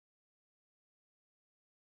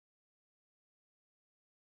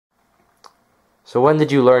So when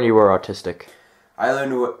did you learn you were autistic? I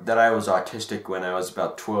learned that I was autistic when I was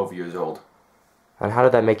about 12 years old. And how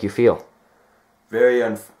did that make you feel?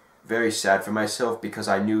 Very sad for myself because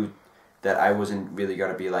I knew that I wasn't really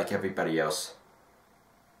going to be like everybody else.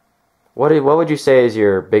 What would you say is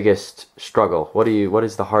your biggest struggle? What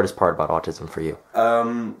is the hardest part about autism for you?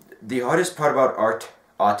 The hardest part about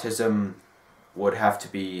autism would have to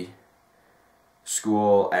be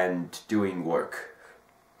school and doing work.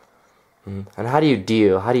 And how do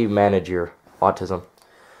you manage your autism?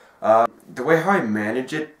 The way how I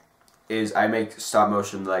manage it is I make stop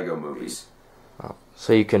motion Lego movies.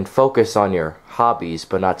 So you can focus on your hobbies,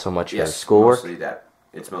 but not so much your Yes, schoolwork? mostly that.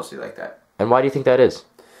 It's mostly like that. And why do you think that is?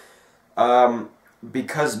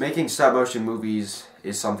 Because making stop motion movies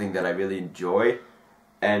is something that I really enjoy,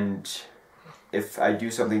 and if I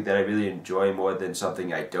do something that I really enjoy more than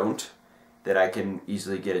something I don't, then I can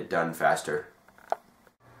easily get it done faster.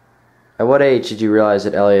 At what age did you realize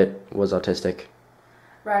that Elliot was autistic?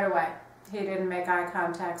 Right away. He didn't make eye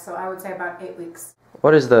contact, so I would say about 8 weeks.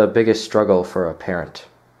 What is the biggest struggle for a parent?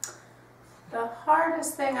 The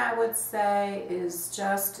hardest thing I would say is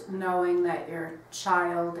just knowing that your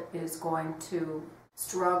child is going to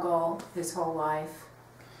struggle his whole life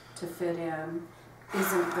to fit in,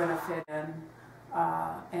 isn't going to fit in,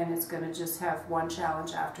 and it's going to just have one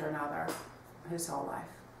challenge after another his whole life.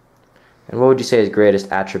 And what would you say his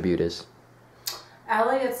greatest attribute is?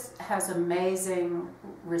 Elliot has amazing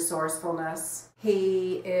resourcefulness.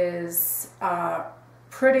 He is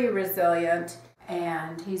pretty resilient,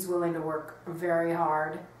 and he's willing to work very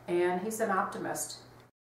hard, and he's an optimist.